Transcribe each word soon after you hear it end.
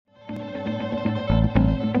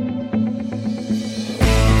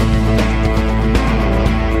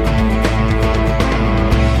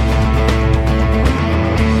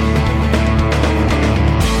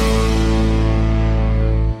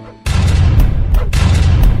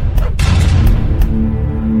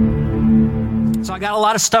got a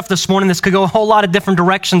lot of stuff this morning. This could go a whole lot of different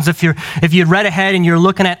directions. If you'd read ahead and you're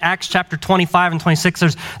looking at Acts chapter 25 and 26,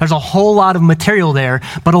 there's a whole lot of material there,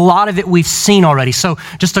 but a lot of it we've seen already. So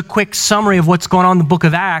just a quick summary of what's going on in the book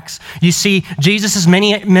of Acts. You see Jesus'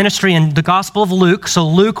 ministry in the Gospel of Luke. So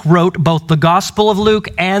Luke wrote both the Gospel of Luke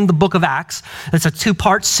and the book of Acts. It's a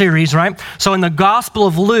two-part series, right? So in the Gospel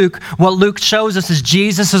of Luke, what Luke shows us is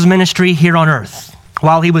Jesus' ministry here on earth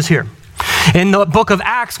while he was here. In the book of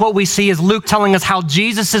Acts, what we see is Luke telling us how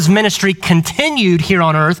Jesus' ministry continued here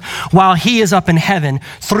on earth while he is up in heaven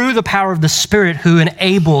through the power of the Spirit who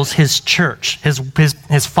enables his church,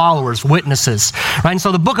 his followers, witnesses. Right? And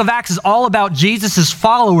so the book of Acts is all about Jesus'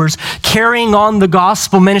 followers carrying on the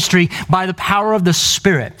gospel ministry by the power of the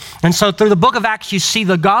Spirit. And so through the book of Acts, you see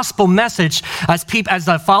the gospel message as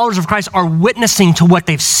the followers of Christ are witnessing to what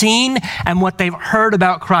they've seen and what they've heard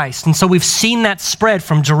about Christ. And so we've seen that spread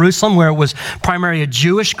from Jerusalem, where it was primarily a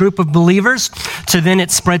Jewish group of believers, to then it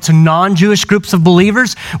spread to non-Jewish groups of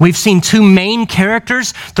believers. We've seen two main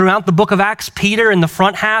characters throughout the book of Acts, Peter in the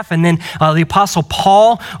front half, and then the Apostle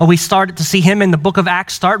Paul. We started to see him in the book of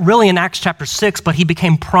Acts start really in Acts chapter 6, but he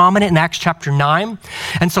became prominent in Acts chapter 9.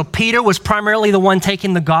 And so Peter was primarily the one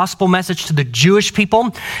taking the gospel message to the Jewish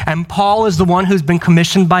people, and Paul is the one who's been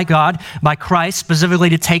commissioned by God, by Christ, specifically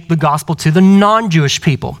to take the gospel to the non-Jewish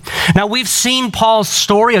people. Now, we've seen Paul's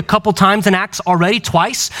story a couple times in Acts already,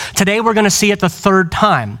 twice. Today we're going to see it the third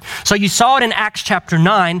time. So you saw it in Acts chapter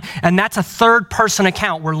 9, and that's a third person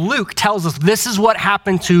account where Luke tells us this is what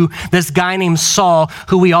happened to this guy named Saul,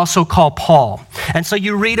 who we also call Paul. And so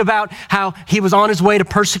you read about how he was on his way to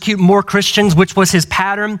persecute more Christians, which was his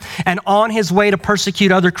pattern, and on his way to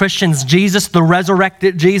persecute other Christians, Jesus, the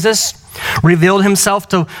resurrected Jesus, revealed himself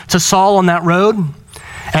to Saul on that road,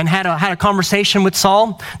 and had a conversation with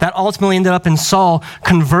Saul that ultimately ended up in Saul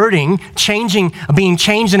converting, being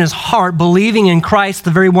changed in his heart, believing in Christ,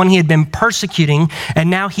 the very one he had been persecuting, and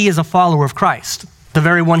now he is a follower of Christ, the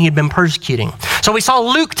very one he had been persecuting. So we saw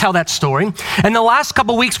Luke tell that story, and the last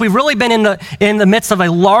couple of weeks we've really been in the midst of a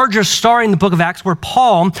larger story in the book of Acts where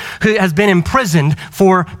Paul, who has been imprisoned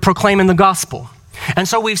for proclaiming the gospel. And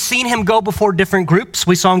so we've seen him go before different groups.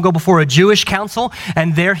 We saw him go before a Jewish council,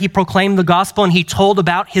 and there he proclaimed the gospel, and he told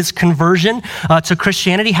about his conversion to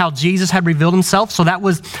Christianity, how Jesus had revealed himself. So that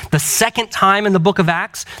was the second time in the book of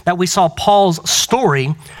Acts that we saw Paul's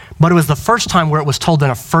story, but it was the first time where it was told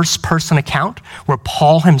in a first-person account, where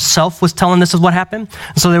Paul himself was telling this is what happened.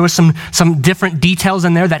 So there was some different details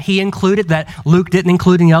in there that he included that Luke didn't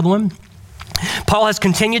include in the other one. Paul has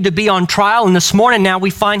continued to be on trial, and this morning now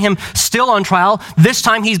we find him still on trial. This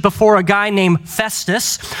time he's before a guy named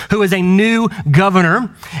Festus, who is a new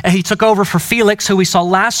governor. And he took over for Felix, who we saw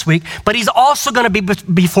last week, but he's also going to be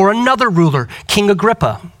before another ruler, King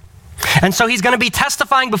Agrippa. And so he's going to be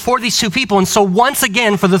testifying before these two people. And so once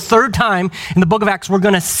again, for the third time in the book of Acts, we're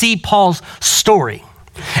going to see Paul's story.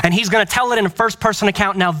 And he's going to tell it in a first-person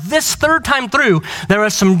account. Now, this third time through, there are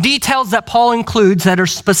some details that Paul includes that are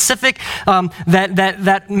specific,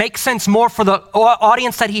 that make sense more for the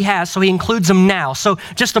audience that he has, so he includes them now. So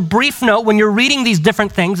just a brief note, when you're reading these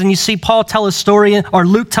different things and you see Paul tell his story, or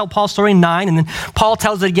Luke tell Paul's story in 9, and then Paul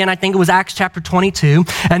tells it again, I think it was Acts chapter 22,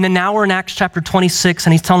 and then now we're in Acts chapter 26,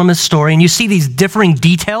 and he's telling him his story, and you see these differing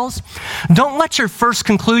details. Don't let your first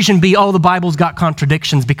conclusion be, oh, the Bible's got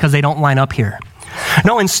contradictions because they don't line up here.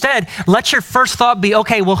 No, instead, let your first thought be,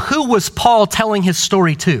 okay, well, who was Paul telling his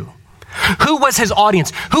story to? Who was his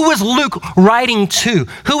audience? Who was Luke writing to?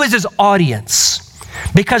 Who is his audience?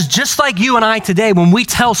 Because just like you and I today, when we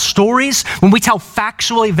tell stories, when we tell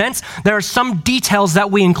factual events, there are some details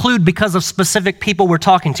that we include because of specific people we're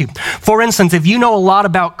talking to. For instance, if you know a lot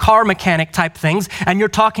about car mechanic type things and you're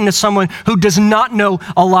talking to someone who does not know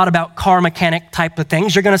a lot about car mechanic type of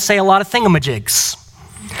things, you're going to say a lot of thingamajigs.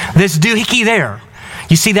 This doohickey there.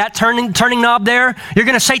 You see that turning knob there? You're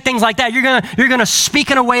going to say things like that. You're going to speak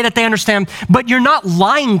in a way that they understand, but you're not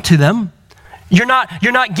lying to them. You're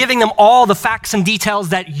not giving them all the facts and details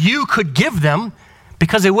that you could give them,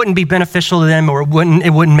 because it wouldn't be beneficial to them, or it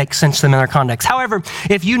wouldn't make sense to them in their context. However,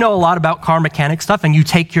 if you know a lot about car mechanic stuff and you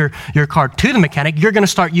take your car to the mechanic, you're going to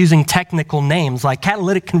start using technical names like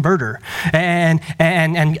catalytic converter and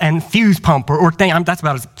fuse pump or thing. That's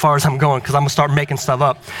about as far as I'm going, because I'm going to start making stuff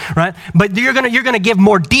up, right? But you're going to give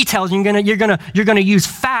more details. You're going to use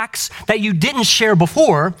facts that you didn't share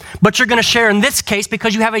before, but you're going to share in this case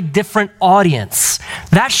because you have a different audience.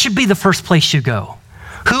 That should be the first place you go.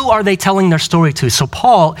 Who are they telling their story to? So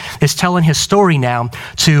Paul is telling his story now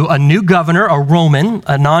to a new governor, a Roman,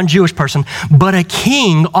 a non-Jewish person, but a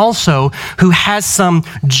king also who has some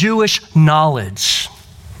Jewish knowledge.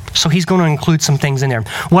 So he's going to include some things in there.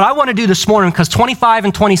 What I want to do this morning, because 25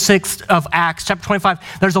 and 26 of Acts, chapter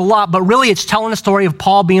 25, there's a lot, but really it's telling the story of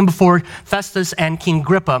Paul being before Festus and King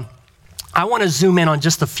Agrippa. I want to zoom in on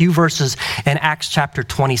just a few verses in Acts chapter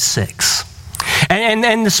 26. And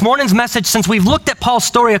this morning's message, since we've looked at Paul's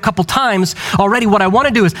story a couple times already, what I want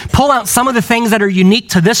to do is pull out some of the things that are unique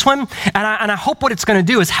to this one. And I hope what it's going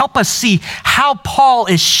to do is help us see how Paul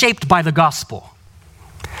is shaped by the gospel.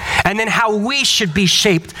 And then how we should be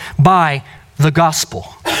shaped by the gospel.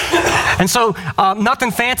 And so, nothing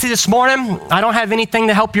fancy this morning. I don't have anything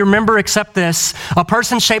to help you remember except this. A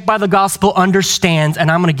person shaped by the gospel understands, and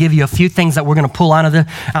I'm going to give you a few things that we're going to pull out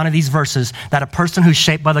of these verses that a person who's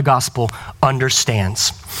shaped by the gospel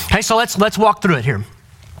understands. Okay, so let's walk through it here.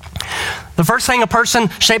 The first thing a person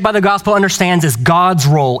shaped by the gospel understands is God's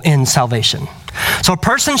role in salvation. So a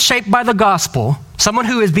person shaped by the gospel, someone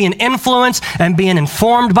who is being influenced and being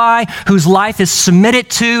informed by, whose life is submitted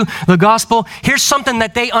to the gospel, here's something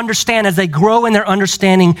that they understand as they grow in their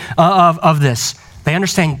understanding of this. They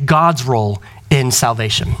understand God's role in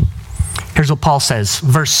salvation. Here's what Paul says,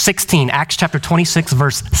 verse 16, Acts chapter 26,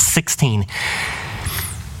 verse 16.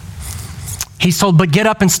 He's told, but get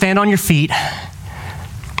up and stand on your feet.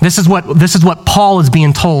 This is what Paul is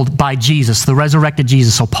being told by Jesus, the resurrected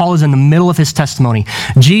Jesus. So Paul is in the middle of his testimony.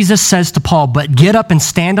 Jesus says to Paul, but get up and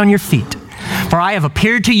stand on your feet. For I have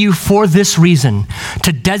appeared to you for this reason,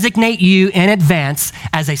 to designate you in advance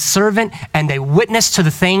as a servant and a witness to the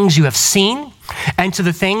things you have seen and to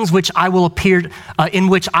the things in which I will appear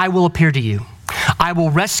to you. I will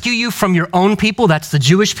rescue you from your own people, that's the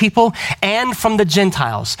Jewish people, and from the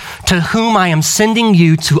Gentiles, to whom I am sending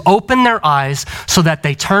you to open their eyes so that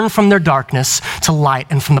they turn from their darkness to light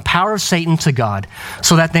and from the power of Satan to God,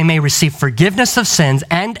 so that they may receive forgiveness of sins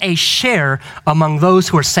and a share among those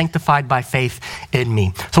who are sanctified by faith in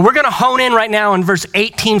me. So we're going to hone in right now in verse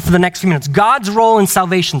 18 for the next few minutes. God's role in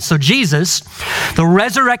salvation. So Jesus, the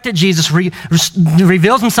resurrected Jesus,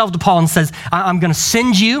 reveals himself to Paul and says, I'm going to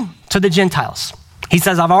send you to the Gentiles. He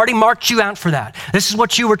says, I've already marked you out for that. This is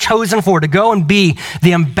what you were chosen for, to go and be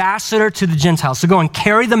the ambassador to the Gentiles, to go and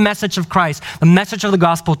carry the message of Christ, the message of the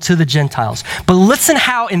gospel to the Gentiles. But listen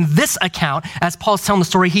how in this account, as Paul's telling the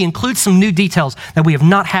story, he includes some new details that we have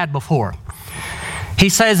not had before. He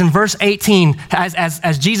says in verse 18,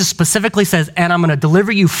 as Jesus specifically says, and I'm going to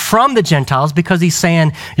deliver you from the Gentiles, because he's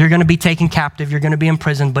saying you're going to be taken captive, you're going to be in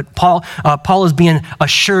prison. But Paul is being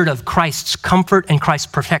assured of Christ's comfort and Christ's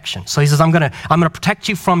protection. So he says, I'm going to protect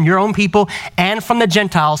you from your own people and from the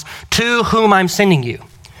Gentiles to whom I'm sending you.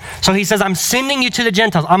 So he says, I'm sending you to the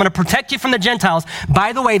Gentiles. I'm going to protect you from the Gentiles.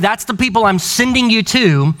 By the way, that's the people I'm sending you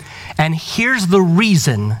to. And here's the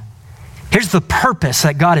reason. Here's the purpose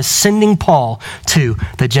that God is sending Paul to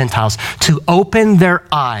the Gentiles, to open their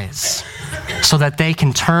eyes so that they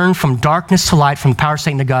can turn from darkness to light, from the power of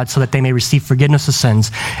Satan to God, so that they may receive forgiveness of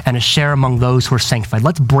sins and a share among those who are sanctified.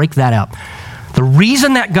 Let's break that up. The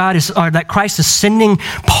reason that that Christ is sending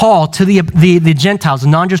Paul to the Gentiles, the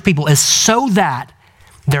non-Jewish people, is so that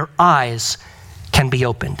their eyes can be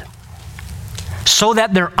opened. So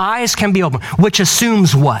that their eyes can be opened, which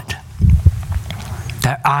assumes what?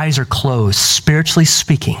 That eyes are closed, spiritually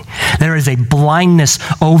speaking. There is a blindness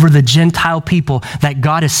over the Gentile people that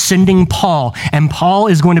God is sending Paul, and Paul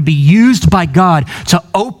is going to be used by God to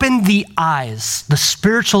open the eyes, the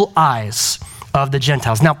spiritual eyes of the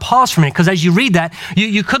Gentiles. Now pause for a minute, because as you read that,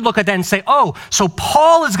 you could look at that and say, oh, so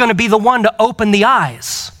Paul is going to be the one to open the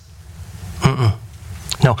eyes.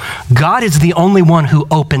 No, God is the only one who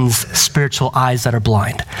opens spiritual eyes that are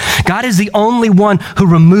blind. God is the only one who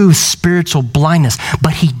removes spiritual blindness,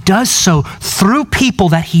 but he does so through people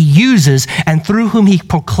that he uses and through whom he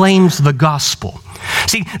proclaims the gospel.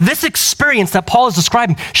 See, this experience that Paul is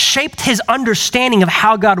describing shaped his understanding of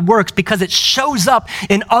how God works, because it shows up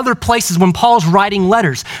in other places when Paul's writing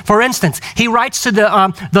letters. For instance, he writes to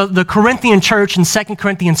the Corinthian church in 2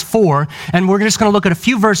 Corinthians 4, and we're just going to look at a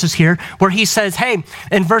few verses here where he says, hey,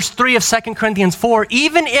 in verse 3 of 2 Corinthians 4,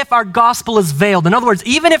 even if our gospel is veiled, in other words,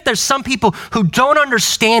 even if there's some people who don't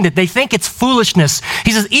understand it, they think it's foolishness,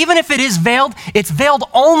 he says, even if it is veiled, it's veiled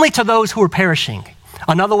only to those who are perishing.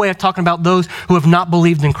 Another way of talking about those who have not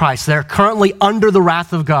believed in Christ. They're currently under the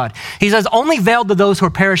wrath of God. He says, only veiled to those who are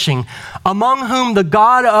perishing, among whom the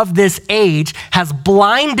God of this age has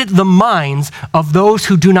blinded the minds of those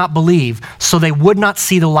who do not believe, so they would not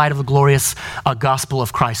see the light of the glorious gospel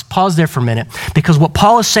of Christ. Pause there for a minute, because what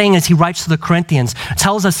Paul is saying as he writes to the Corinthians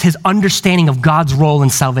tells us his understanding of God's role in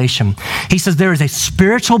salvation. He says there is a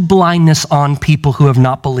spiritual blindness on people who have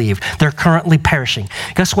not believed. They're currently perishing.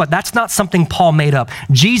 Guess what? That's not something Paul made up.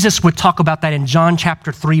 Jesus would talk about that in John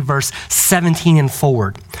chapter 3, verse 17 and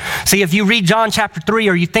forward. See, if you read John chapter 3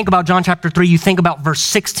 or you think about John chapter 3, you think about verse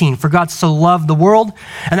 16, for God so loved the world.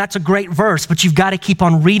 And that's a great verse, but you've got to keep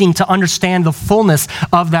on reading to understand the fullness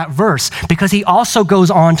of that verse, because he also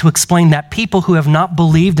goes on to explain that people who have not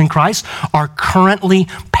believed in Christ are currently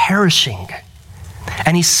perishing.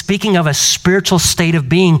 And he's speaking of a spiritual state of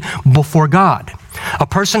being before God. A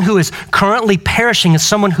person who is currently perishing is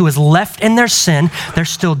someone who is left in their sin. They're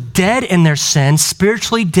still dead in their sin,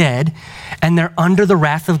 spiritually dead, and they're under the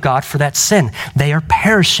wrath of God for that sin. They are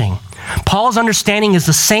perishing. Paul's understanding is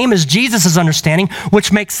the same as Jesus' understanding,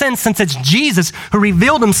 which makes sense since it's Jesus who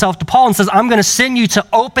revealed himself to Paul and says, I'm going to send you to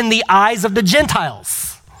open the eyes of the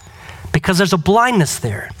Gentiles, because there's a blindness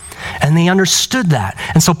there. And they understood that.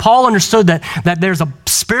 And so Paul understood that there's a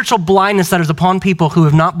spiritual blindness that is upon people who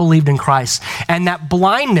have not believed in Christ. And that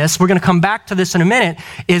blindness, we're going to come back to this in a minute,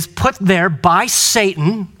 is put there by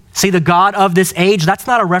Satan. See, the God of this age, that's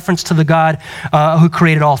not a reference to the God who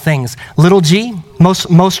created all things. Little g,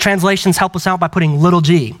 most translations help us out by putting little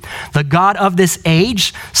g. The God of this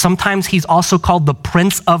age, sometimes he's also called the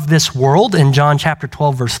prince of this world in John chapter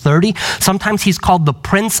 12, verse 30. Sometimes he's called the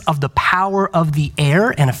prince of the power of the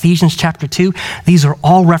air in Ephesians chapter 2. These are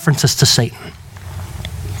all references to Satan.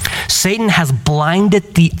 Satan has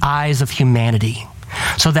blinded the eyes of humanity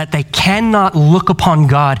so that they cannot look upon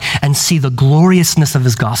God and see the gloriousness of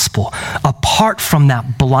his gospel apart from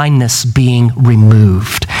that blindness being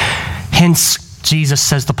removed. Hence, Jesus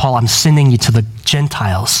says to Paul, I'm sending you to the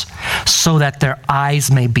Gentiles so that their eyes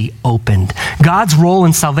may be opened. God's role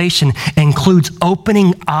in salvation includes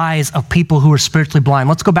opening eyes of people who are spiritually blind.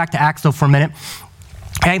 Let's go back to Acts though for a minute.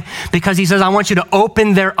 Okay, because he says, I want you to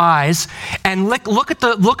open their eyes. And look at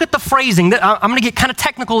the phrasing. I'm going to get kind of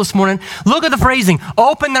technical this morning. Look at the phrasing.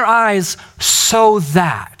 Open their eyes so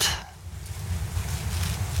that.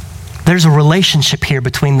 There's a relationship here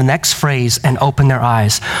between the next phrase and open their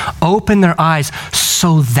eyes. Open their eyes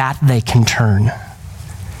so that they can turn.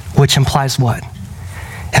 Which implies what?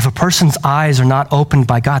 If a person's eyes are not opened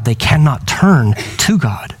by God, they cannot turn to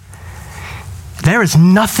God. There is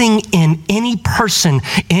nothing in any person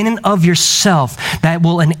in and of yourself that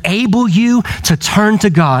will enable you to turn to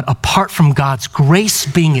God apart from God's grace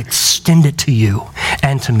being extended to you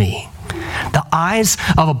and to me. The eyes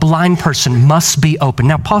of a blind person must be open.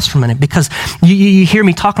 Now pause for a minute, because you hear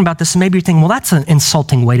me talking about this and maybe you're thinking, well, that's an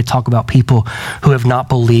insulting way to talk about people who have not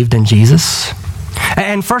believed in Jesus.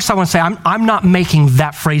 And first I want to say, I'm not making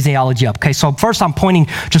that phraseology up, okay? So first I'm pointing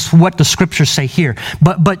just what the scriptures say here.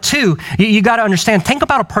 But two, you got to understand, think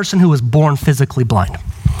about a person who was born physically blind.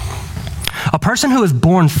 A person who is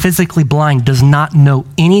born physically blind does not know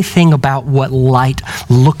anything about what light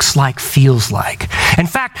looks like, feels like. In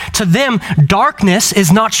fact, to them, darkness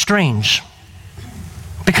is not strange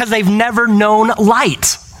because they've never known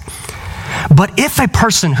light. But if a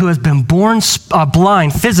person who has been born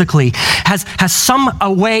blind physically has some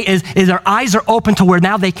way, is their eyes are open to where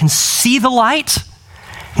now they can see the light,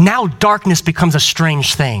 now darkness becomes a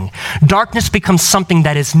strange thing. Darkness becomes something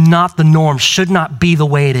that is not the norm, should not be the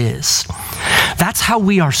way it is. That's how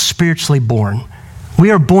we are spiritually born.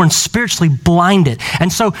 We are born spiritually blinded.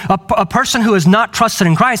 And so a person who has not trusted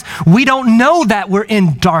in Christ, we don't know that we're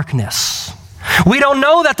in darkness. We don't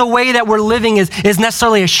know that the way that we're living is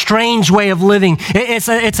necessarily a strange way of living. It's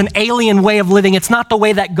an alien way of living. It's not the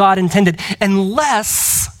way that God intended,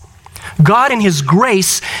 unless God in his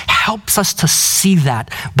grace helps us to see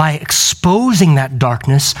that by exposing that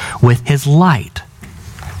darkness with his light.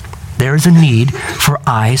 There is a need for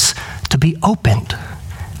eyes to be opened.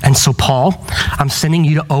 And so Paul, I'm sending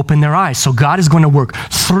you to open their eyes. So God is going to work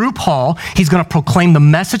through Paul. He's going to proclaim the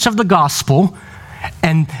message of the gospel,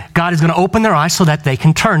 and God is going to open their eyes so that they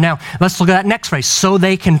can turn. Now, let's look at that next phrase. So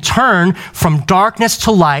they can turn from darkness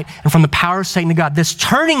to light and from the power of Satan to God. This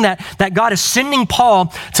turning that God is sending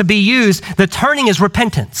Paul to be used, the turning is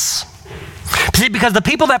repentance. See, because the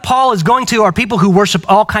people that Paul is going to are people who worship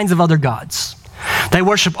all kinds of other gods. They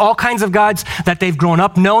worship all kinds of gods that they've grown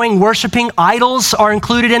up knowing, worshiping. Idols are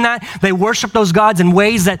included in that. They worship those gods in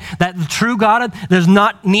ways that the true God does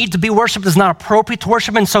not need to be worshiped, is not appropriate to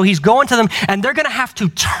worship. And so he's going to them, and they're going to have to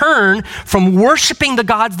turn from worshiping the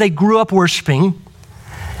gods they grew up worshiping,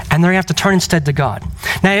 and they're going to have to turn instead to God.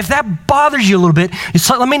 Now, if that bothers you a little bit,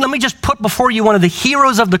 let me just put before you one of the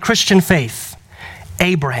heroes of the Christian faith,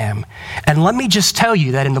 Abraham. And let me just tell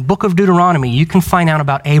you that in the book of Deuteronomy, you can find out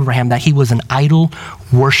about Abraham that he was an idol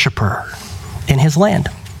worshiper in his land.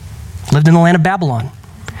 Lived in the land of Babylon.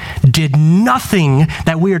 Did nothing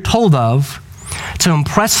that we are told of to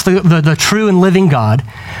impress the true and living God.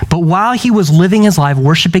 But while he was living his life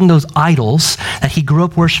worshiping those idols that he grew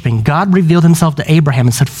up worshiping, God revealed himself to Abraham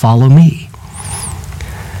and said, follow me.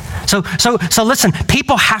 So listen,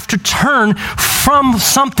 people have to turn from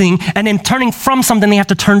something, and in turning from something, they have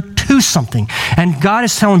to turn to something. And God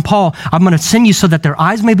is telling Paul, I'm going to send you so that their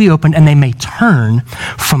eyes may be opened and they may turn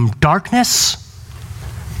from darkness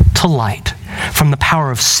to light, from the power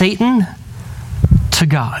of Satan to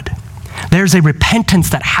God. There's a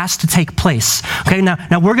repentance that has to take place. Okay, now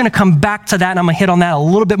we're going to come back to that, and I'm going to hit on that a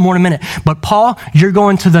little bit more in a minute. But Paul, you're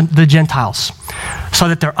going to the Gentiles so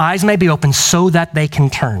that their eyes may be open so that they can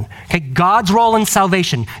turn. Okay, God's role in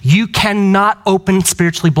salvation. You cannot open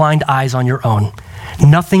spiritually blind eyes on your own.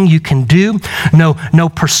 Nothing you can do, no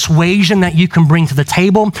persuasion that you can bring to the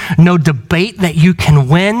table, no debate that you can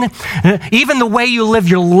win. Even the way you live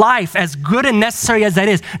your life, as good and necessary as that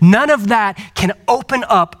is, none of that can open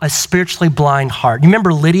up a spiritually blind heart. You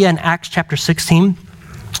remember Lydia in Acts chapter 16?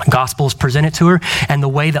 Gospel is presented to her, and the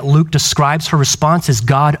way that Luke describes her response is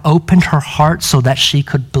God opened her heart so that she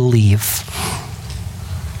could believe.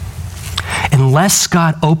 Unless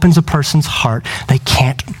God opens a person's heart, they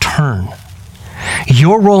can't turn.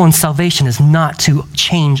 Your role in salvation is not to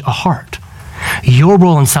change a heart. Your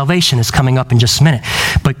role in salvation is coming up in just a minute.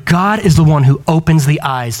 But God is the one who opens the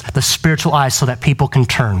eyes, the spiritual eyes, so that people can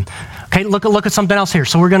turn. Okay, look at something else here.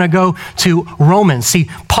 So we're going to go to Romans. See,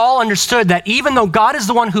 Paul understood that even though God is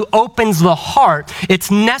the one who opens the heart,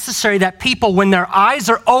 it's necessary that people, when their eyes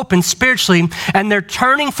are open spiritually and they're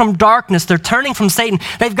turning from darkness, they're turning from Satan,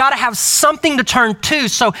 they've got to have something to turn to.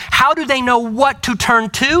 So how do they know what to turn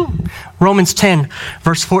to? Romans 10,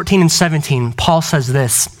 verse 14 and 17, Paul says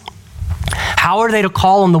this: how are they to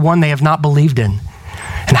call on the one they have not believed in?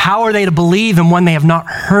 And how are they to believe in one they have not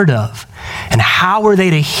heard of? And how are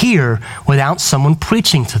they to hear without someone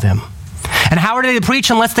preaching to them? And how are they to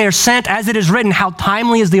preach unless they are sent? As it is written, how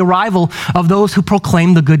timely is the arrival of those who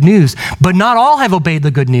proclaim the good news. But not all have obeyed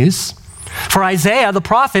the good news. For Isaiah, the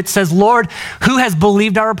prophet, says, Lord, who has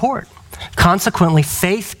believed our report? Consequently,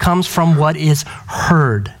 faith comes from what is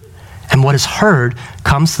heard. And what is heard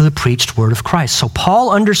comes through the preached word of Christ. So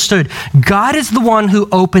Paul understood God is the one who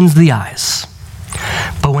opens the eyes.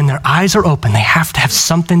 But when their eyes are open, they have to have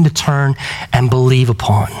something to turn and believe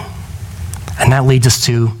upon. And that leads us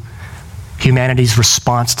to humanity's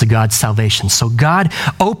response to God's salvation. So God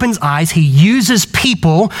opens eyes. He uses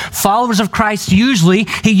people, followers of Christ usually,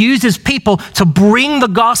 he uses people to bring the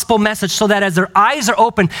gospel message so that as their eyes are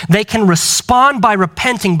open, they can respond by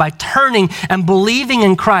repenting, by turning and believing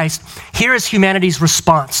in Christ. Here is humanity's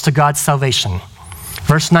response to God's salvation.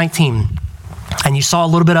 Verse 19. And you saw a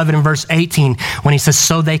little bit of it in verse 18 when he says,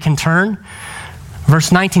 so they can turn.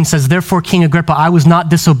 Verse 19 says, therefore, King Agrippa, I was not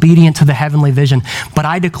disobedient to the heavenly vision, but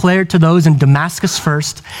I declared to those in Damascus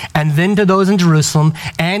first, and then to those in Jerusalem,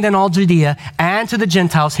 and in all Judea, and to the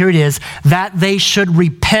Gentiles, here it is, that they should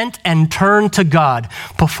repent and turn to God,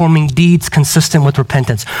 performing deeds consistent with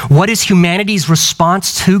repentance. What is humanity's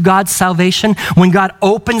response to God's salvation? When God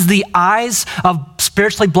opens the eyes of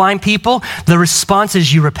spiritually blind people, the response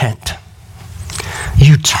is you repent.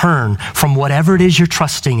 You turn from whatever it is you're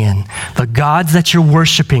trusting in, the gods that you're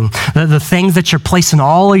worshiping, the things that you're placing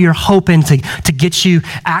all of your hope in to get you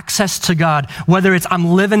access to God. Whether it's I'm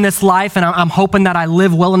living this life and I'm hoping that I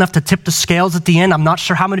live well enough to tip the scales at the end. I'm not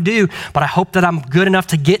sure how I'm going to do, but I hope that I'm good enough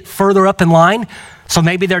to get further up in line. So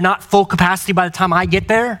maybe they're not full capacity by the time I get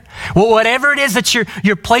there. Well, whatever it is that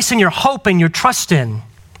you're placing your hope and your trust in,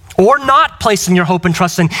 or not placing your hope and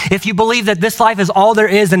trust in, if you believe that this life is all there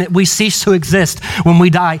is and we cease to exist when we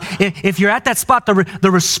die, if you're at that spot,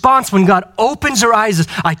 the response when God opens your eyes is,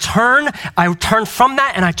 I turn from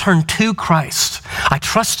that and I turn to Christ. I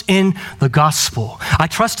trust in the gospel. I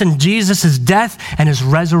trust in Jesus' death and his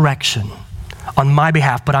resurrection on my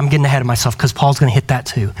behalf, but I'm getting ahead of myself because Paul's going to hit that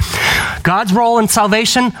too. God's role in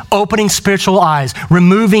salvation, opening spiritual eyes,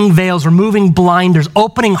 removing veils, removing blinders,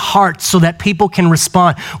 opening hearts so that people can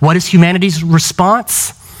respond. What is humanity's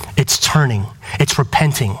response? It's turning. It's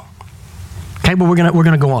repenting. Okay, but we're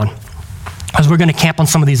gonna go on because we're gonna camp on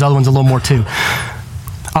some of these other ones a little more too.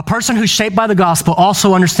 A person who's shaped by the gospel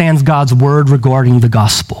also understands God's word regarding the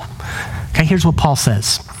gospel. Okay, here's what Paul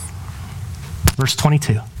says. Verse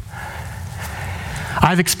 22.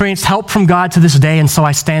 I've experienced help from God to this day, and so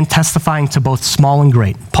I stand testifying to both small and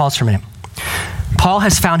great. Pause for a minute. Paul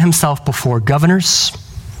has found himself before governors,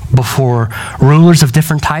 before rulers of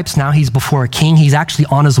different types. Now he's before a king. He's actually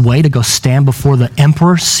on his way to go stand before the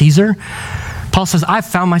emperor, Caesar. Paul says, I've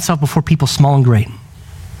found myself before people small and great.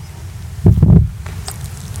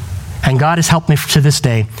 And God has helped me to this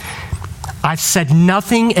day. I've said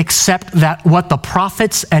nothing except that what the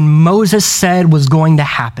prophets and Moses said was going to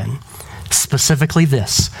happen. Specifically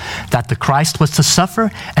this, that the Christ was to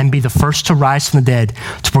suffer and be the first to rise from the dead,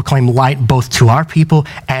 to proclaim light both to our people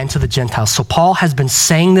and to the Gentiles. So Paul has been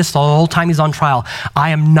saying this the whole time he's on trial.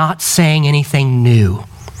 I am not saying anything new.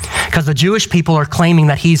 Because the Jewish people are claiming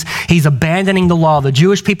that he's abandoning the law. The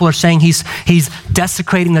Jewish people are saying he's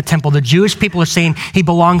desecrating the temple. The Jewish people are saying he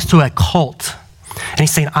belongs to a cult. And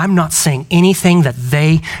he's saying, I'm not saying anything that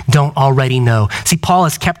they don't already know. See, Paul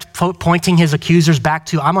has kept pointing his accusers back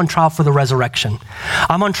to, I'm on trial for the resurrection.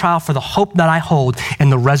 I'm on trial for the hope that I hold in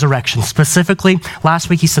the resurrection. Specifically, last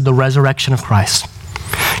week he said the resurrection of Christ.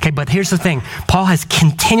 Okay, but here's the thing. Paul has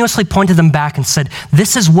continuously pointed them back and said,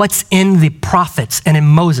 this is what's in the prophets and in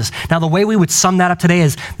Moses. Now, the way we would sum that up today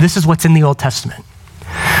is, this is what's in the Old Testament.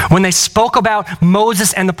 When they spoke about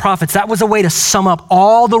Moses and the prophets, that was a way to sum up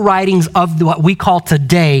all the writings of what we call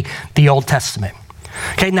today the Old Testament.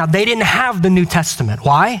 Okay, now they didn't have the New Testament.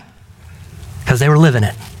 Why? Because they were living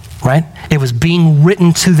it, right? It was being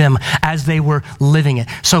written to them as they were living it.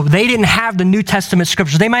 So they didn't have the New Testament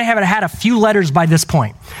scriptures. They might have had a few letters by this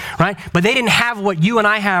point, right? But they didn't have what you and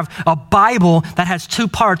I have, a Bible that has two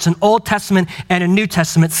parts, an Old Testament and a New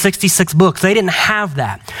Testament, 66 books. They didn't have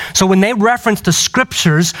that. So when they reference the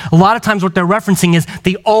scriptures, a lot of times what they're referencing is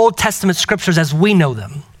the Old Testament scriptures as we know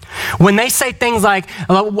them. When they say things like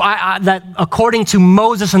that according to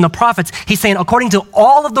Moses and the prophets, he's saying according to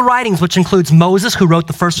all of the writings, which includes Moses, who wrote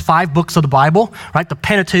the first 5 books of the Bible, right, the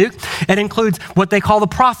Pentateuch. It includes what they call the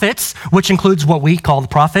prophets, which includes what we call the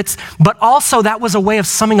prophets. But also that was a way of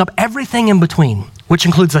summing up everything in between, which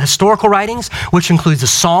includes the historical writings, which includes the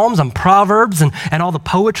Psalms and Proverbs and all the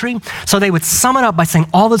poetry. So they would sum it up by saying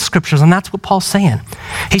all the scriptures, and that's what Paul's saying.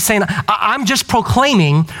 He's saying, I'm just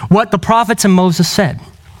proclaiming what the prophets and Moses said.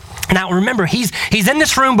 Now remember, he's in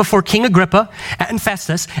this room before King Agrippa and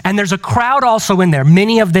Festus, and there's a crowd also in there,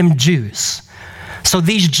 many of them Jews. So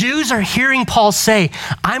these Jews are hearing Paul say,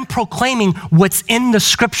 I'm proclaiming what's in the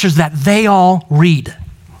scriptures that they all read.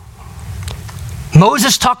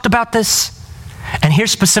 Moses talked about this, and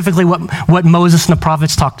here's specifically what Moses and the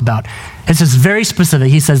prophets talked about. This is very specific.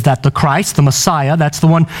 He says that the Christ, the Messiah, that's the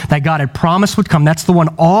one that God had promised would come. That's the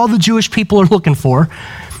one all the Jewish people are looking for.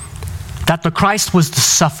 That the Christ was to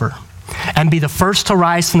suffer and be the first to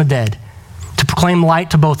rise from the dead, to proclaim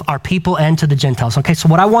light to both our people and to the Gentiles. Okay, so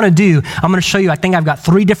what I want to do, I'm going to show you, I think I've got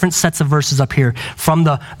 3 different sets of verses up here from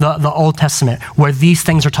the Old Testament where these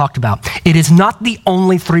things are talked about. It is not the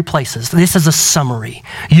only 3 places. This is a summary.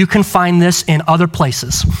 You can find this in other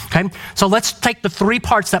places, okay? So let's take the 3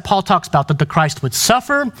 parts that Paul talks about, that the Christ would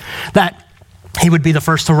suffer, that he would be the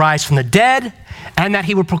first to rise from the dead, and that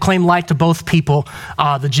he would proclaim light to both people,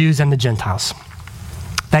 the Jews and the Gentiles.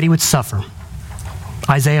 That he would suffer.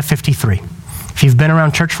 Isaiah 53. If you've been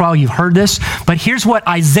around church for a while, you've heard this. But here's what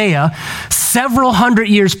Isaiah, several hundred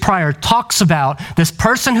years prior, talks about this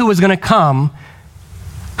person who was going to come,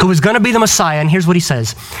 who was going to be the Messiah. And here's what he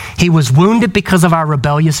says. He was wounded because of our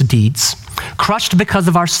rebellious deeds, crushed because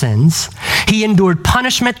of our sins. He endured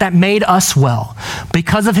punishment that made us well.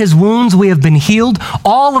 Because of his wounds, we have been healed.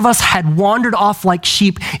 All of us had wandered off like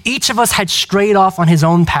sheep. Each of us had strayed off on his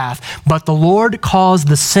own path. But the Lord caused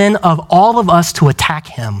the sin of all of us to attack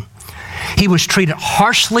him. He was treated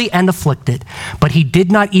harshly and afflicted, but he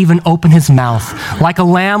did not even open his mouth. Like a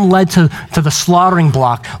lamb led to the slaughtering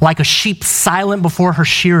block, like a sheep silent before her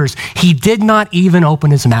shearers, he did not even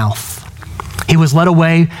open his mouth. He was led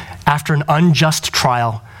away after an unjust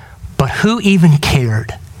trial, but who even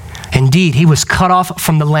cared? Indeed, he was cut off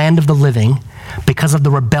from the land of the living. Because of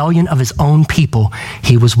the rebellion of his own people,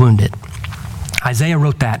 he was wounded. Isaiah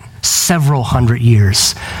wrote that several hundred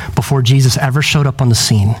years before Jesus ever showed up on the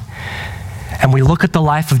scene. And we look at the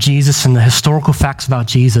life of Jesus and the historical facts about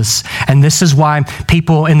Jesus, and this is why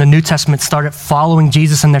people in the New Testament started following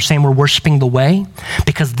Jesus, and they're saying we're worshiping the way,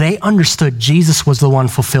 because they understood Jesus was the one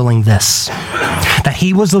fulfilling this, that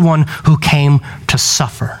he was the one who came to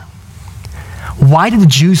suffer. Why did the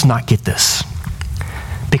Jews not get this?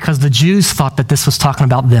 Because the Jews thought that this was talking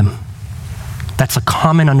about them. That's a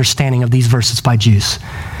common understanding of these verses by Jews,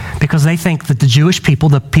 because they think that the Jewish people,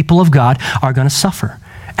 the people of God, are going to suffer.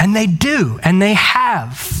 And they do, and they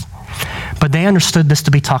have. But they understood this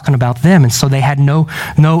to be talking about them, and so they had no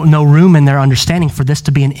room in their understanding for this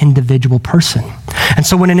to be an individual person. And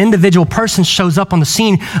so when an individual person shows up on the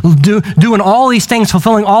scene doing all these things,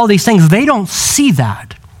 fulfilling all these things, they don't see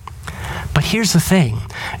that. But here's the thing.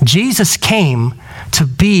 Jesus came to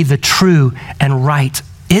be the true and right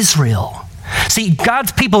Israel. See,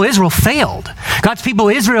 God's people Israel failed. God's people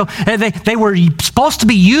Israel, they were supposed to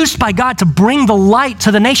be used by God to bring the light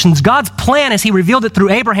to the nations. God's plan, as he revealed it through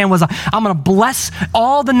Abraham, was, I'm going to bless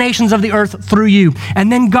all the nations of the earth through you.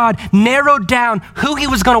 And then God narrowed down who he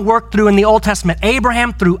was going to work through in the Old Testament.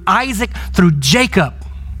 Abraham, through Isaac, through Jacob.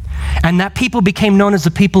 And that people became known as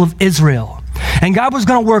the people of Israel. And God was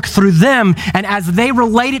going to work through them, and as they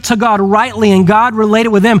related to God rightly and God related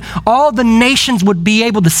with them, all the nations would be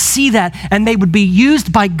able to see that, and they would be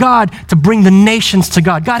used by God to bring the nations to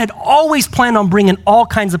God. God had always planned on bringing all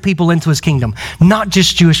kinds of people into his kingdom, not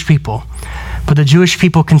just Jewish people. But the Jewish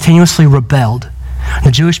people continuously rebelled.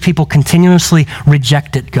 The Jewish people continuously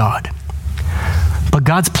rejected God. But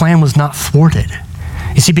God's plan was not thwarted.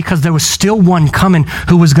 You see, because there was still one coming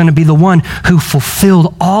who was going to be the one who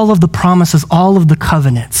fulfilled all of the promises, all of the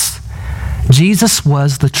covenants. Jesus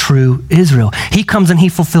was the true Israel. He comes and he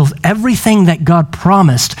fulfills everything that God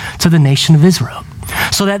promised to the nation of Israel.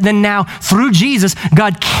 So that then now, through Jesus,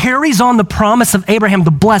 God carries on the promise of Abraham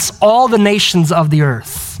to bless all the nations of the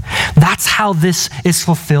earth. That's how this is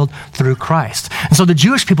fulfilled through Christ. And so the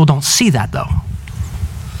Jewish people don't see that, though.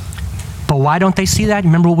 But why don't they see that?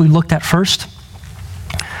 Remember what we looked at first?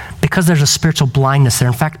 Because there's a spiritual blindness there.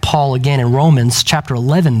 In fact, Paul, again, in Romans chapter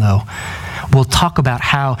 11, though, will talk about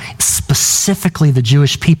how specifically the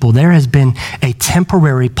Jewish people, there has been a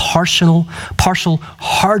temporary, partial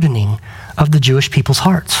hardening of the Jewish people's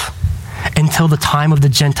hearts until the time of the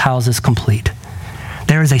Gentiles is complete.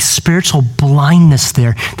 There is a spiritual blindness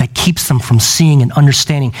there that keeps them from seeing and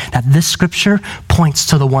understanding that this scripture points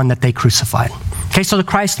to the one that they crucified. Okay, so the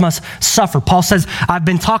Christ must suffer. Paul says, I've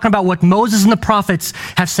been talking about what Moses and the prophets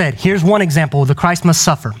have said. Here's one example, the Christ must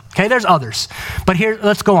suffer. Okay, there's others. But here,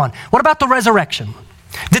 let's go on. What about the resurrection?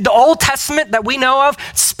 Did the Old Testament that we know of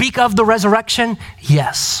speak of the resurrection?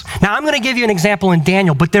 Yes. Now, I'm going to give you an example in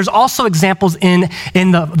Daniel, but there's also examples in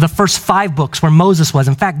the first 5 books where Moses was.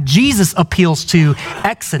 In fact, Jesus appeals to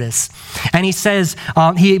Exodus, and he says,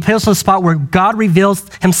 he appeals to the spot where God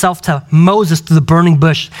reveals himself to Moses through the burning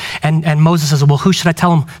bush, and Moses says, well, who should I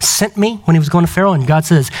tell him sent me when he was going to Pharaoh? And God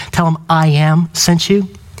says, tell him I am sent you.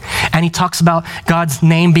 And he talks about God's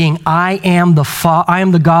name being, I am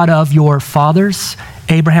the God of your fathers,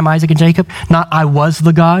 Abraham, Isaac, and Jacob. Not I was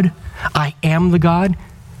the God, I am the God.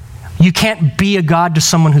 You can't be a God to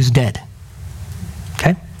someone who's dead.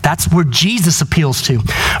 Okay? That's where Jesus appeals to.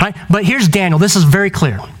 Right? But here's Daniel. This is very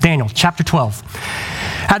clear. Daniel, chapter 12.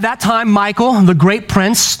 At that time, Michael, the great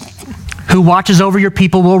prince who watches over your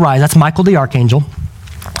people, will rise. That's Michael the archangel.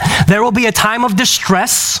 There will be a time of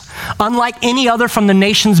distress, unlike any other from the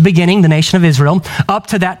nation's beginning, the nation of Israel, up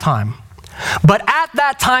to that time. But at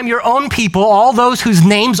that time, your own people, all those whose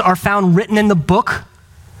names are found written in the book,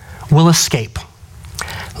 will escape.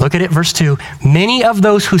 Look at it, verse 2. Many of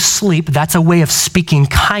those who sleep, that's a way of speaking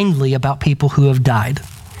kindly about people who have died.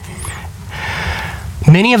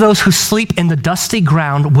 Many of those who sleep in the dusty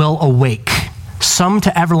ground will awake. Some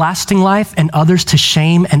to everlasting life and others to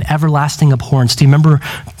shame and everlasting abhorrence. Do you remember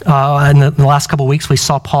in the last couple of weeks we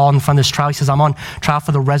saw Paul in front of this trial? He says, I'm on trial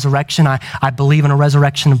for the resurrection. I believe in a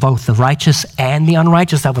resurrection of both the righteous and the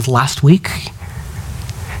unrighteous. That was last week.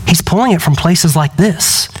 He's pulling it from places like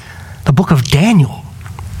this, the book of Daniel.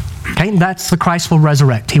 Okay, that's the Christ will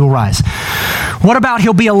resurrect. He will rise. What about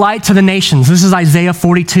he'll be a light to the nations? This is Isaiah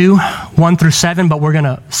 42, 1 through 7, but we're going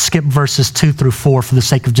to skip verses 2 through 4 for the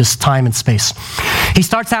sake of just time and space. He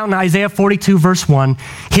starts out in Isaiah 42, verse 1.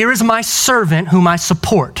 Here is my servant whom I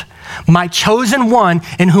support, my chosen one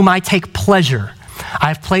in whom I take pleasure. I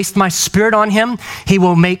have placed my spirit on him. He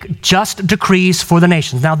will make just decrees for the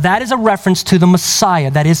nations. Now that is a reference to the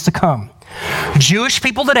Messiah that is to come. Jewish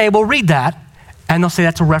people today will read that and they'll say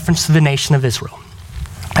that's a reference to the nation of Israel.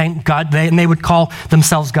 And they would call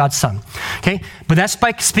themselves God's son. Okay, but that's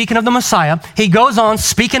by speaking of the Messiah. He goes on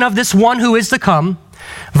speaking of this one who is to come.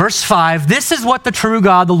 Verse 5, this is what the true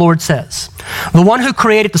God, the Lord, says. The one who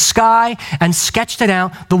created the sky and sketched it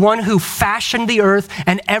out, the one who fashioned the earth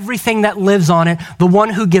and everything that lives on it, the one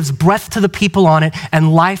who gives breath to the people on it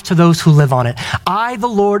and life to those who live on it. I, the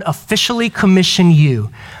Lord, officially commission you.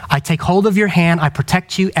 I take hold of your hand, I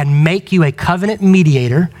protect you and make you a covenant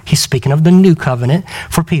mediator. He's speaking of the new covenant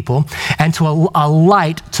for people, and to a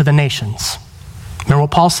light to the nations. Remember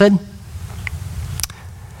what Paul said?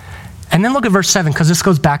 And then look at verse 7, because this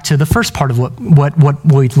goes back to the first part of what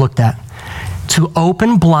we looked at. To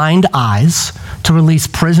open blind eyes, to release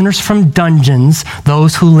prisoners from dungeons,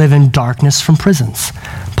 those who live in darkness from prisons.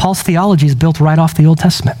 Paul's theology is built right off the Old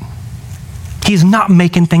Testament. He's not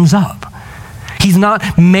making things up. He's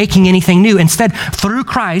not making anything new. Instead, through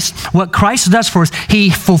Christ, what Christ does for us, he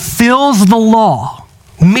fulfills the law.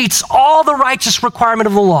 meets all the righteous requirement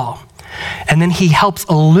of the law. And then he helps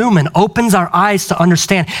opens our eyes to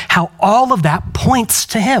understand how all of that points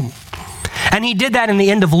to him. And he did that in the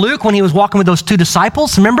end of Luke when he was walking with those two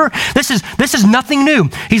disciples. Remember, this is nothing new.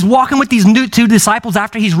 He's walking with these two disciples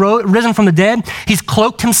after he's risen from the dead. He's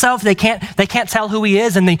cloaked himself. They can't tell who he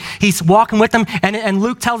is, and he's walking with them. And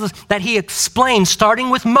Luke tells us that he explains, starting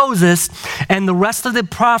with Moses and the rest of the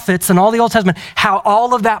prophets and all the Old Testament, how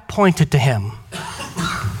all of that pointed to him.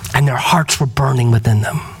 And their hearts were burning within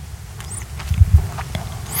them.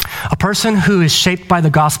 A person who is shaped by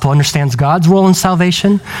the gospel understands God's role in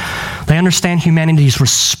salvation. They understand humanity's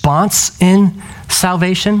response in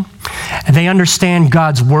salvation. And they understand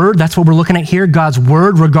God's word. That's what we're looking at here, God's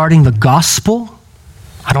word regarding the gospel.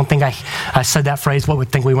 I don't think I said that phrase. What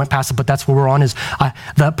would think we went past it, but that's where we're on is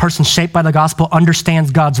the person shaped by the gospel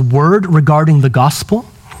understands God's word regarding the gospel.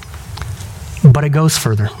 But it goes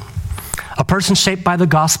further. A person shaped by the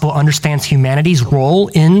gospel understands humanity's role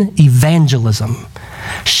in evangelism,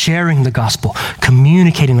 sharing the gospel,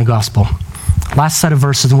 communicating the gospel. Last set of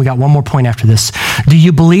verses, and we got one more point after this. Do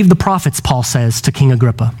you believe the prophets, Paul says to King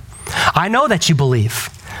Agrippa? I know that you believe.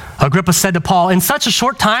 Agrippa said to Paul, in such a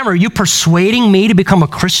short time, are you persuading me to become a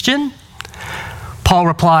Christian? Paul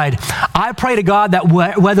replied, I pray to God that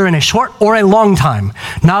whether in a short or a long time,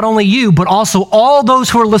 not only you, but also all those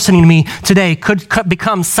who are listening to me today could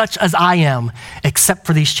become such as I am, except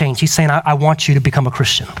for these chains. He's saying, I want you to become a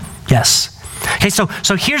Christian. Yes. Okay, so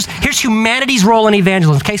here's humanity's role in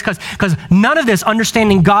evangelism, okay? Because none of this,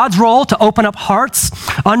 understanding God's role to open up hearts,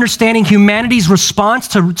 understanding humanity's response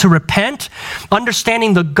to repent,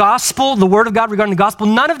 understanding the gospel, the word of God regarding the gospel,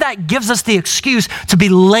 none of that gives us the excuse to be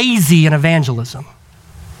lazy in evangelism.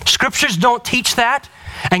 Scriptures don't teach that,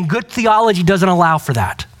 and good theology doesn't allow for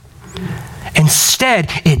that. Instead,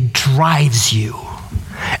 it drives you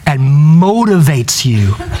and motivates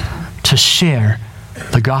you to share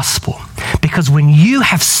the gospel. Because when you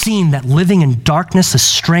have seen that living in darkness is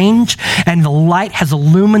strange and the light has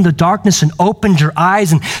illumined the darkness and opened your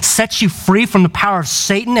eyes and sets you free from the power of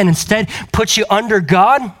Satan and instead puts you under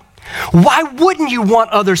God, why wouldn't you want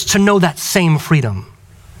others to know that same freedom?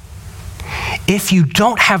 If you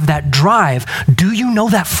don't have that drive, do you know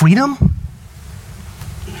that freedom?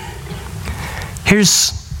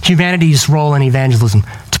 Here's humanity's role in evangelism,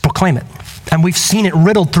 to proclaim it. And we've seen it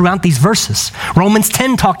riddled throughout these verses. Romans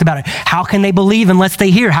 10 talked about it. How can they believe unless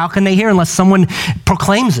they hear? How can they hear unless someone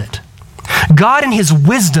proclaims it? God in his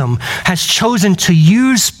wisdom has chosen to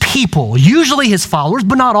use people, usually his followers,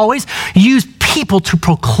 but not always, use people to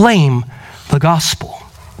proclaim the gospel,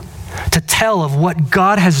 to tell of what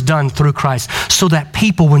God has done through Christ so that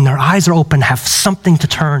people, when their eyes are open, have something to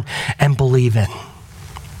turn and believe in.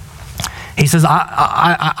 He says,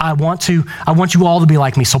 I want you all to be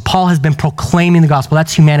like me. So Paul has been proclaiming the gospel.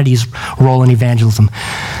 That's humanity's role in evangelism.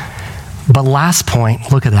 But last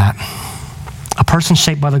point, look at that. A person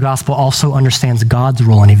shaped by the gospel also understands God's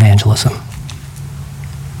role in evangelism.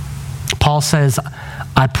 Paul says,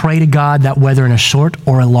 I pray to God that whether in a short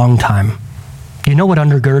or a long time. You know what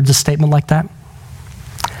undergirds a statement like that?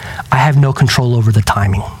 I have no control over the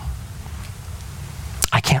timing.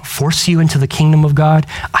 I can't force you into the kingdom of God.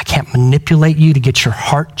 I can't manipulate you to get your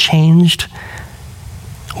heart changed,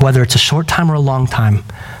 whether it's a short time or a long time.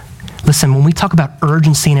 Listen, when we talk about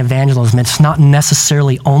urgency in evangelism, it's not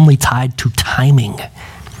necessarily only tied to timing.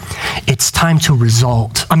 It's time to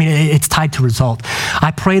result. It's tied to result.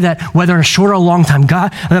 I pray that whether in a short or a long time,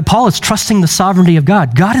 Paul is trusting the sovereignty of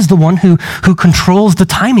God. God is the one who controls the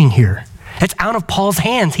timing here. It's out of Paul's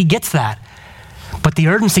hands. He gets that. But the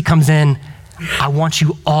urgency comes in, I want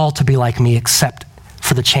you all to be like me except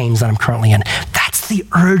for the chains that I'm currently in. That's the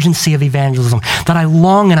urgency of evangelism, that I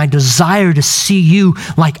long and I desire to see you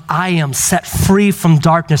like I am, set free from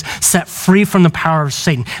darkness, set free from the power of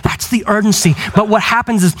Satan. That's the urgency. But what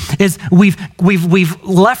happens is we've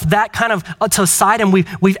left that kind of to the side and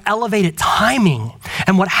we've elevated timing.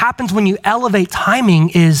 And what happens when you elevate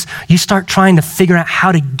timing is you start trying to figure out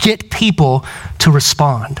how to get people to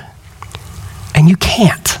respond. And you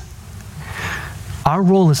can't. Our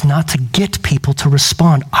role is not to get people to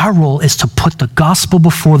respond. Our role is to put the gospel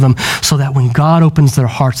before them so that when God opens their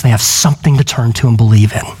hearts, they have something to turn to and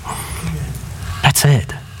believe in. That's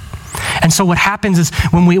it. And so what happens is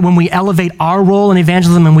when we elevate our role in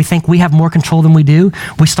evangelism and we think we have more control than we do,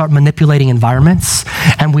 we start manipulating environments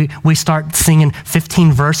and we start singing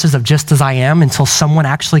 15 verses of Just As I Am until someone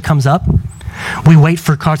actually comes up. We wait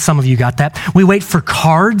for cards. Some of you got that. We wait for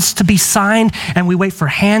cards to be signed and we wait for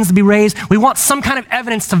hands to be raised. We want some kind of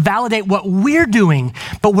evidence to validate what we're doing,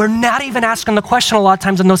 but we're not even asking the question a lot of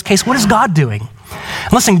times in those cases, what is God doing?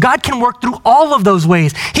 Listen, God can work through all of those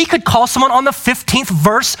ways. He could call someone on the 15th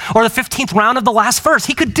verse or the 15th round of the last verse.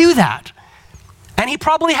 He could do that. And he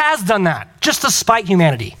probably has done that, just to spite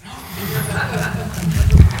humanity.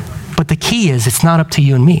 But the key is, it's not up to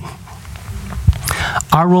you and me.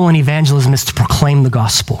 Our role in evangelism is to proclaim the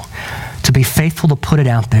gospel, to be faithful to put it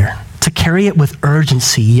out there, to carry it with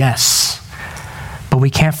urgency, yes. But we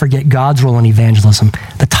can't forget God's role in evangelism.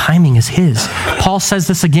 The timing is his. Paul says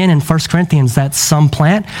this again in 1 Corinthians, that some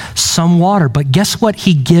plant, some water. But guess what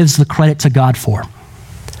he gives the credit to God for?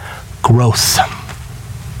 Growth.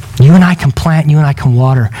 You and I can plant, you and I can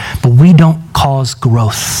water, but we don't cause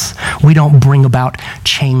growth. We don't bring about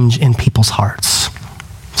change in people's hearts.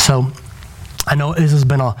 So I know this has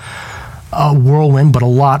been a whirlwind, but a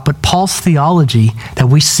lot. But Paul's theology that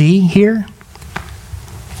we see here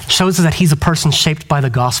shows us that he's a person shaped by the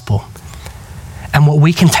gospel. And what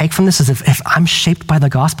we can take from this is if I'm shaped by the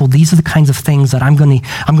gospel, these are the kinds of things that I'm going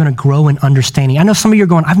to grow in understanding. I know some of you are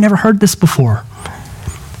going, I've never heard this before.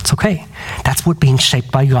 It's okay. That's what being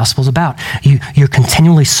shaped by the gospel is about. You're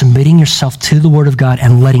continually submitting yourself to the word of God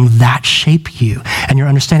and letting that shape you and your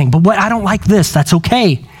understanding. But I don't like this. That's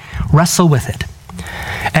okay. Wrestle with it.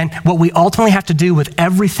 And what we ultimately have to do with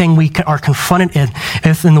everything we are confronted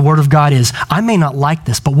in the Word of God is, I may not like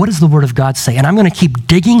this, but what does the Word of God say? And I'm going to keep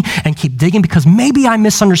digging because maybe I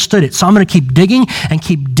misunderstood it. So I'm going to keep digging and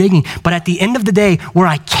keep digging. But at the end of the day, where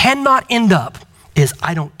I cannot end up is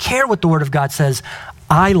I don't care what the Word of God says.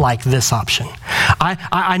 I like this option.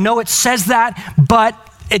 I know it says that, but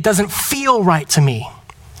it doesn't feel right to me.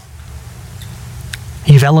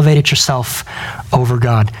 You've elevated yourself over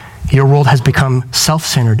God. Your world has become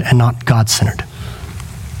self-centered and not God-centered.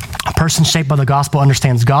 A person shaped by the gospel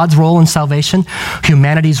understands God's role in salvation,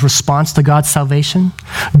 humanity's response to God's salvation,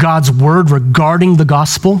 God's word regarding the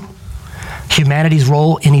gospel, humanity's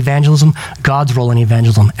role in evangelism, God's role in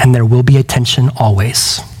evangelism, and there will be a tension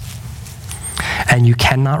always. And you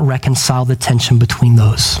cannot reconcile the tension between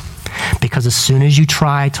those, because as soon as you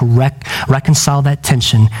try to reconcile that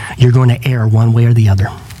tension, you're going to err one way or the other.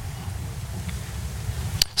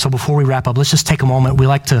 So before we wrap up, let's just take a moment. We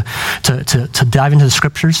like to dive into the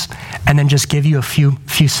scriptures and then just give you a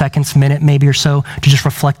few seconds, minute maybe or so, to just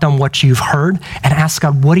reflect on what you've heard and ask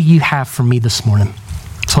God, what do you have for me this morning?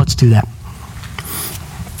 So let's do that.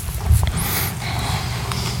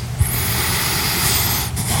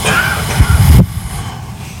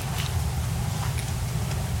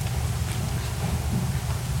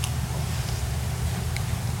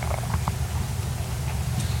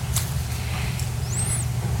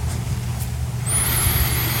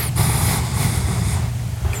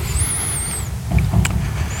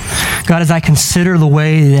 God, as I consider the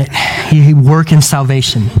way that you work in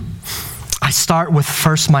salvation, I start with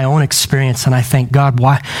first my own experience and I think, God,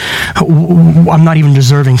 why? I'm not even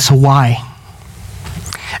deserving, so why?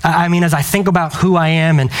 I mean, as I think about who I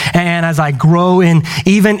am and as I grow in,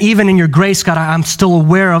 even in your grace, God, I'm still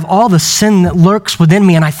aware of all the sin that lurks within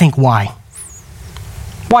me and I think, why?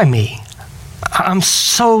 Why me? I'm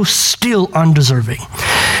so still undeserving.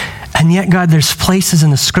 And yet, God, there's places in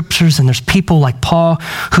the scriptures and there's people like Paul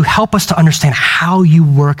who help us to understand how you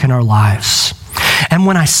work in our lives. And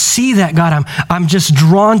when I see that, God, I'm just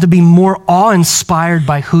drawn to be more awe-inspired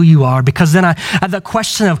by who you are, because then the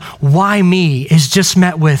question of why me is just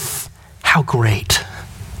met with how great.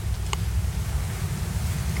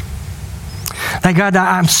 That God,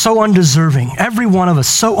 I'm so undeserving. Every one of us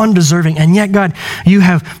so undeserving. And yet, God, you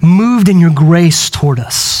have moved in your grace toward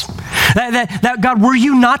us. That God, were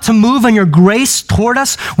you not to move in your grace toward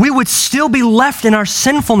us, we would still be left in our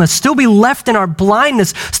sinfulness, still be left in our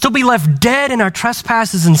blindness, still be left dead in our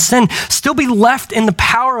trespasses and sin, still be left in the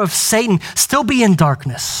power of Satan, still be in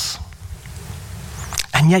darkness.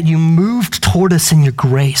 And yet you moved toward us in your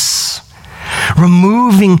grace,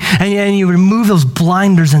 removing, and you remove those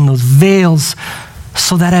blinders and those veils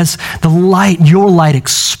so that as the light, your light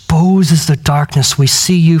exposes the darkness, we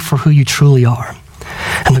see you for who you truly are.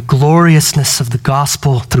 And the gloriousness of the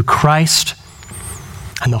gospel through Christ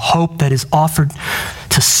and the hope that is offered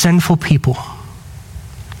to sinful people.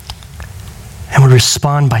 And we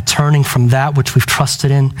respond by turning from that which we've trusted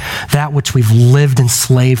in, that which we've lived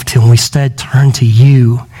enslaved to, and we instead turn to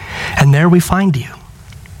you. And there we find you.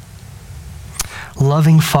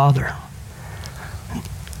 Loving Father.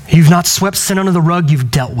 You've not swept sin under the rug,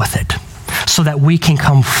 you've dealt with it so that we can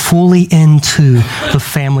come fully into the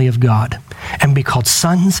family of God and be called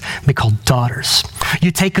sons, be called daughters.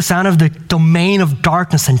 You take us out of the domain of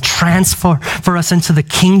darkness and transfer us into the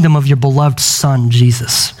kingdom of your beloved Son,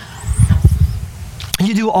 Jesus.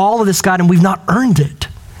 You do all of this, God, and we've not earned it.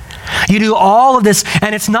 You do all of this,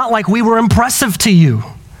 and it's not like we were impressive to you.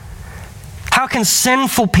 How can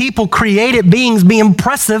sinful people, created beings, be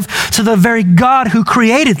impressive to the very God who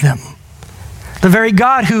created them? The very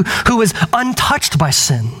God who is untouched by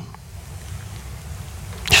sin.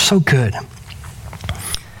 You're so good.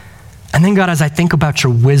 And then, God, as I think about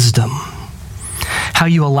your wisdom, how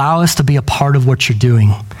you allow us to be a part of what you're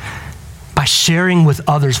doing by sharing with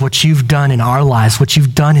others what you've done in our lives, what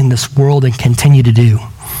you've done in this world and continue to do.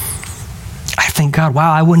 I think, God,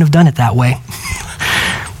 wow, I wouldn't have done it that way.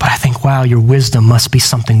 But I think, wow, your wisdom must be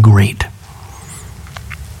something great.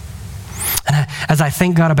 And as I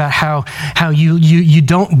think, God, about how you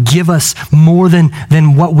don't give us more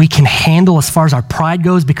than what we can handle as far as our pride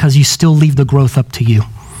goes, because you still leave the growth up to you.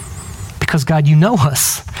 Because, God, you know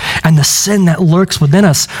us and the sin that lurks within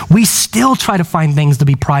us. We still try to find things to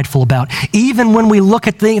be prideful about. Even when we look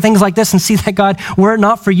at things like this and see that, God, were it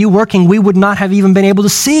not for you working, we would not have even been able to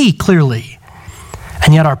see clearly.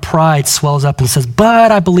 And yet our pride swells up and says,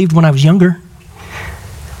 but I believed when I was younger.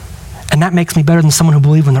 And that makes me better than someone who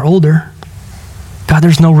believed when they're older. God,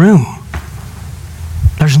 there's no room.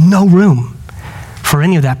 There's no room for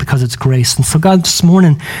any of that because it's grace. And so, God, this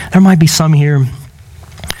morning, there might be some here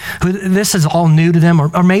who this is all new to them,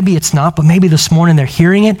 or maybe it's not, but maybe this morning they're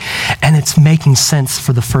hearing it and it's making sense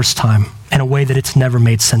for the first time in a way that it's never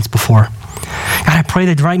made sense before. God, I pray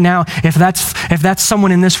that right now, if that's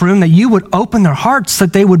someone in this room, that you would open their hearts,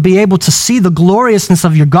 that they would be able to see the gloriousness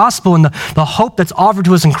of your gospel and the hope that's offered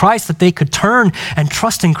to us in Christ, that they could turn and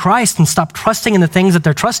trust in Christ and stop trusting in the things that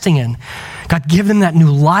they're trusting in. God, give them that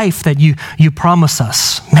new life that you promise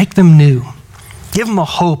us. Make them new. Give them a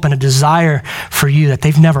hope and a desire for you that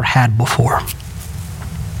they've never had before.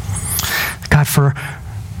 God, for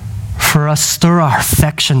us, stir our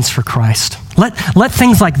affections for Christ. Let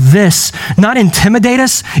things like this not intimidate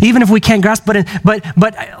us, even if we can't grasp, but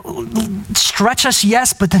stretch us,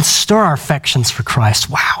 yes, but then stir our affections for Christ.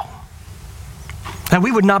 Wow. That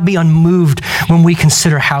we would not be unmoved when we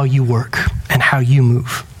consider how you work and how you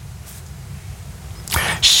move.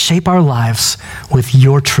 Shape our lives with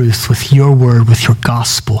your truth, with your word, with your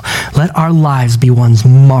gospel. Let our lives be ones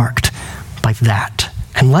marked by that.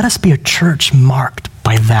 And let us be a church marked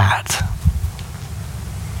by that.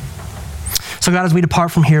 So God, as we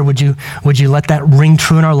depart from here, would you let that ring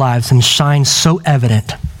true in our lives and shine so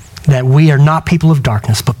evident that we are not people of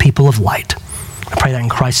darkness, but people of light. I pray that in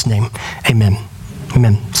Christ's name. Amen.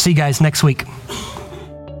 Amen. See you guys next week.